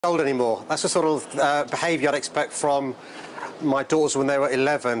Old anymore. That's the sort of behaviour I'd expect from my daughters when they were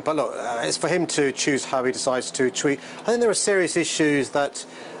 11. But look, it's for him to choose how he decides to tweet. I think there are serious issues that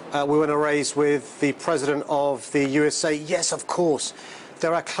we want to raise with the President of the USA. Yes, of course,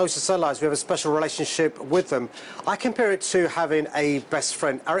 they're our closest allies. We have a special relationship with them. I compare it to having a best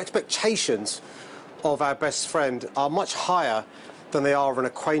friend. Our expectations of our best friend are much higher than they are of an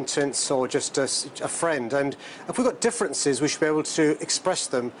acquaintance or just a friend. And if we've got differences, we should be able to express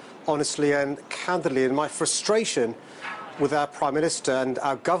them honestly and candidly. And my frustration with our Prime Minister and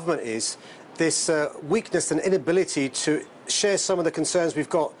our government is this weakness and inability to share some of the concerns we've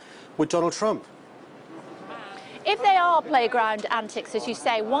got with Donald Trump. If they are playground antics, as you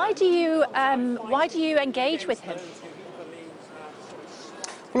say, why do you engage with him?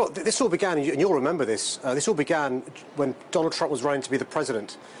 Well, look, this all began, and you'll remember this, this all began when Donald Trump was running to be the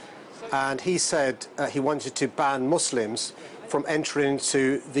president. And he said he wanted to ban Muslims from entering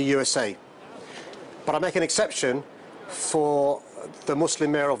into the USA. But I make an exception for the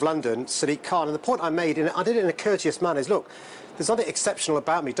Muslim Mayor of London, Sadiq Khan. And the point I made, and I did it in a courteous manner, is, look, there's nothing exceptional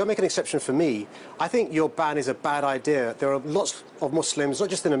about me. Don't make an exception for me. I think your ban is a bad idea. There are lots of Muslims, not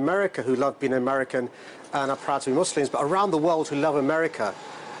just in America, who love being American and are proud to be Muslims, but around the world who love America.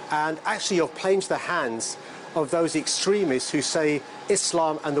 And actually you're playing to the hands of those extremists who say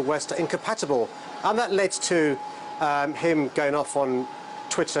Islam and the West are incompatible. And that led to him going off on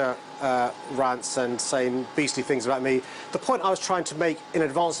Twitter rants and saying beastly things about me. The point I was trying to make in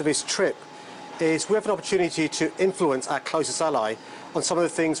advance of his trip is we have an opportunity to influence our closest ally on some of the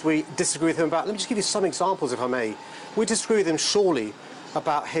things we disagree with him about. Let me just give you some examples, if I may. We disagree with him surely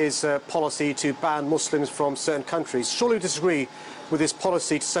about his policy to ban Muslims from certain countries. Surely we disagree with his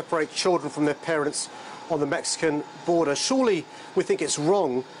policy to separate children from their parents on the Mexican border. Surely we think it's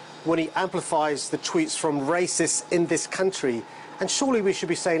wrong when he amplifies the tweets from racists in this country. And surely we should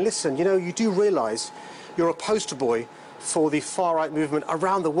be saying, listen, you know, you do realise you're a poster boy for the far-right movement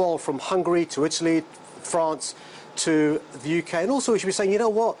around the world, from Hungary to Italy, France to the UK. And also we should be saying, you know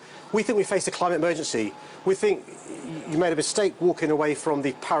what, we think we face a climate emergency. We think you made a mistake walking away from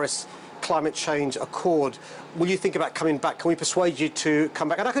the Paris Climate Change Accord. Will you think about coming back? Can we persuade you to come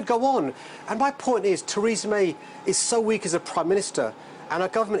back? And I could go on. And my point is, Theresa May is so weak as a Prime Minister, and our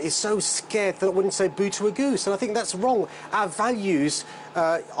government is so scared that it wouldn't say boo to a goose. And I think that's wrong. Our values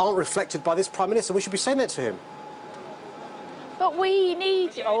aren't reflected by this Prime Minister. We should be saying that to him. But we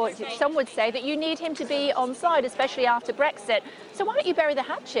need, or some would say that you need him to be on side, especially after Brexit. So why don't you bury the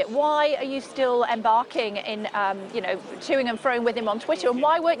hatchet? Why are you still embarking in, you know, toing and froing with him on Twitter? And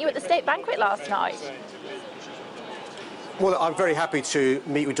why weren't you at the state banquet last night? Well, I'm very happy to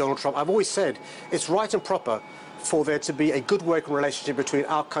meet with Donald Trump. I've always said it's right and proper for there to be a good working relationship between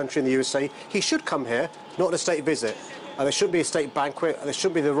our country and the USA. He should come here, not on a state visit. There shouldn't be a state banquet. There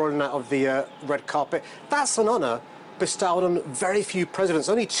shouldn't be the rolling out of the red carpet. That's an honour bestowed on very few presidents.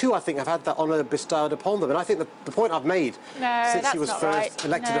 Only two, I think, have had that honour bestowed upon them. And I think the point I've made since he was first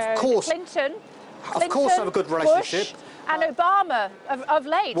elected, of course, Clinton, of course, have a good relationship. Bush and Obama of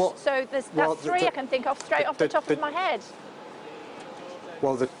late. Well, so that's three I can think of straight off the top of my head.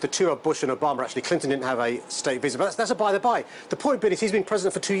 Well, the two are Bush and Obama. Actually, Clinton didn't have a state visit, but that's a by the by. The point being is he's been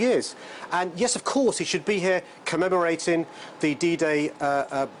president for 2 years. And yes, of course, he should be here commemorating the D-Day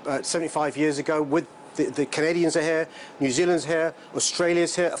 75 years ago with the Canadians are here, New Zealand's here,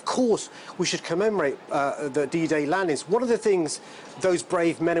 Australia's here. Of course, we should commemorate the D-Day landings. One of the things those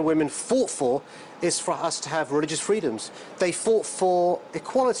brave men and women fought for is for us to have religious freedoms. They fought for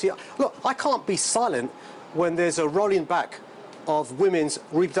equality. Look, I can't be silent when there's a rolling back of women's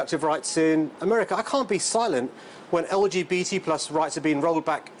reproductive rights in America. I can't be silent when LGBT plus rights are being rolled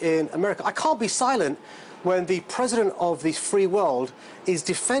back in America. I can't be silent when the president of the free world is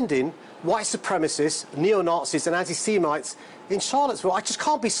defending white supremacists, neo-Nazis and anti-Semites in Charlottesville. I just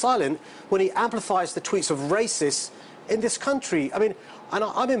can't be silent when he amplifies the tweets of racists in this country. I mean, and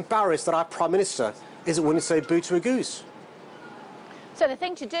I'm embarrassed that our Prime Minister isn't willing to say boo to a goose. So the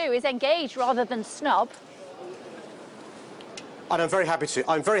thing to do is engage rather than snub. And I'm very happy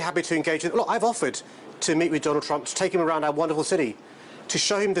to. I'm very happy to engage with. Look, I've offered to meet with Donald Trump, to take him around our wonderful city, to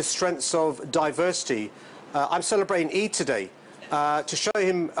show him the strengths of diversity. I'm celebrating Eid today, to show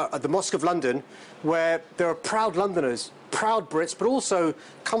him the Mosque of London, where there are proud Londoners, proud Brits, but also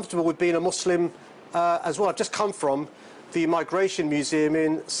comfortable with being a Muslim as well. I've just come from the Migration Museum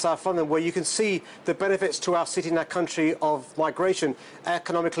in South London, where you can see the benefits to our city and our country of migration,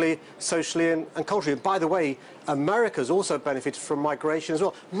 economically, socially and culturally. And by the way, America's also benefited from migration as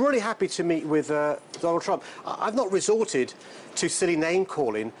well. Really happy to meet with Donald Trump. I've not resorted to silly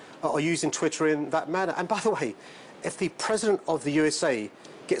name-calling or using Twitter in that manner. And by the way, if the President of the USA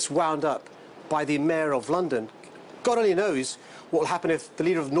gets wound up by the mayor of London, God only knows what will happen if the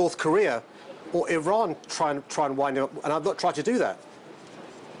leader of North Korea or Iran try and wind him up, and I'm not trying to do that.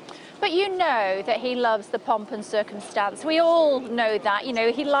 But you know that he loves the pomp and circumstance. We all know that. You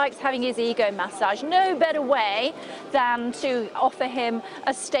know, he likes having his ego massaged. No better way than to offer him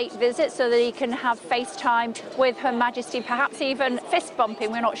a state visit so that he can have FaceTime with Her Majesty, perhaps even fist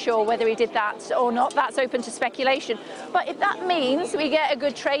bumping. We're not sure whether he did that or not. That's open to speculation. But if that means we get a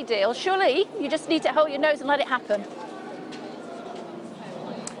good trade deal, surely you just need to hold your nose and let it happen.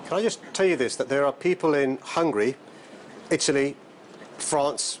 Can I just tell you this, that there are people in Hungary, Italy,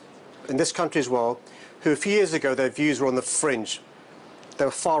 France, in this country as well, who a few years ago their views were on the fringe. They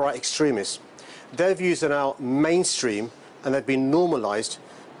were far-right extremists. Their views are now mainstream and they've been normalised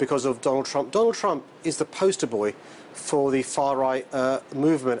because of Donald Trump. Donald Trump is the poster boy for the far-right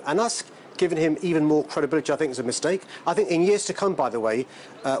movement, and us giving him even more credibility I think is a mistake. I think in years to come, by the way,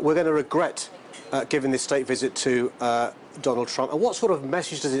 we're going to regret giving this state visit to Donald Trump. And what sort of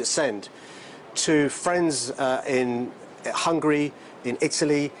message does it send to friends in Hungary, in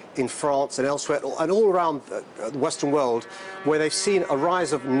Italy, in France and elsewhere, and all around the Western world, where they've seen a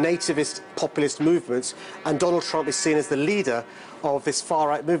rise of nativist populist movements, and Donald Trump is seen as the leader of this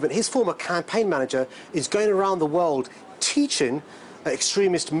far-right movement. His former campaign manager is going around the world teaching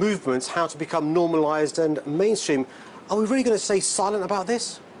extremist movements how to become normalised and mainstream. Are we really going to stay silent about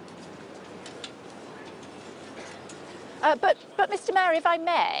this? But Mr. Mayor, if I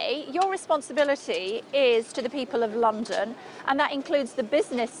may, your responsibility is to the people of London, and that includes the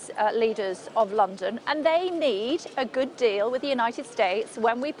business leaders of London, and they need a good deal with the United States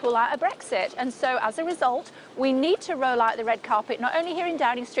when we pull out of Brexit. And so, as a result, we need to roll out the red carpet, not only here in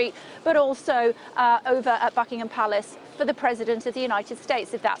Downing Street, but also over at Buckingham Palace for the President of the United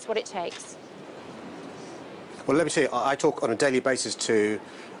States, if that's what it takes. Well, let me tell you, I talk on a daily basis to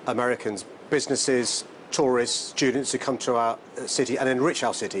Americans, businesses, tourists, students who come to our city and enrich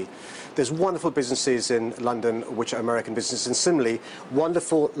our city. There's wonderful businesses in London which are American businesses, and similarly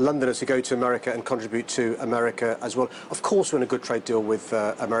wonderful Londoners who go to America and contribute to America as well. Of course we're in a good trade deal with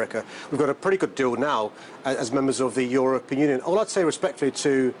America. We've got a pretty good deal now as members of the European Union. All I'd say respectfully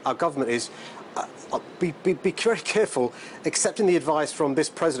to our government is be very careful accepting the advice from this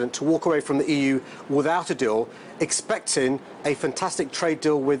president to walk away from the EU without a deal, expecting a fantastic trade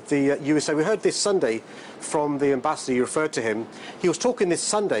deal with the USA. We heard this Sunday from the ambassador, you referred to him. He was talking this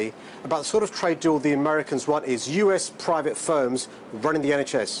Sunday about the sort of trade deal the Americans want is US private firms running the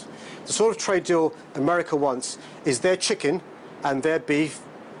NHS. The sort of trade deal America wants is their chicken and their beef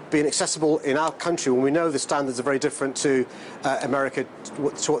being accessible in our country when we know the standards are very different to America,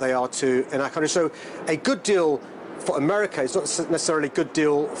 to what they are to in our country. So a good deal for America is not necessarily a good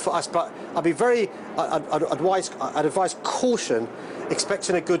deal for us, but I'd advise caution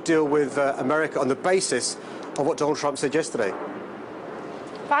expecting a good deal with America on the basis of what Donald Trump said yesterday.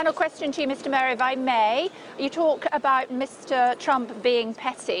 Final question to you, Mr. Mayor, if I may. You talk about Mr. Trump being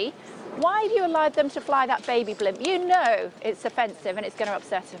petty. Why have you allowed them to fly that baby blimp? You know it's offensive and it's going to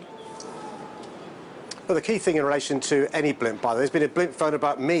upset him. Well, the key thing in relation to any blimp, by the way, there's been a blimp flown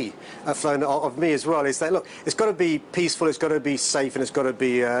about me, flown of me as well, is that, look, it's got to be peaceful, it's got to be safe, and it's got to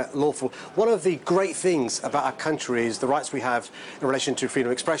be lawful. One of the great things about our country is the rights we have in relation to freedom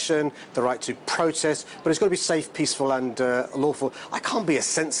of expression, the right to protest, but it's got to be safe, peaceful, and lawful. I can't be a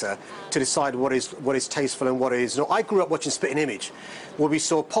censor to decide what is tasteful and what is not. I grew up watching Spitting Image, where we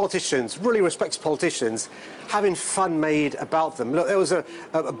saw politicians, really respected politicians, having fun made about them. Look, there was a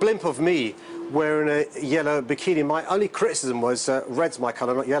blimp of me wearing a yellow bikini. My only criticism was red's my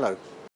colour, not yellow.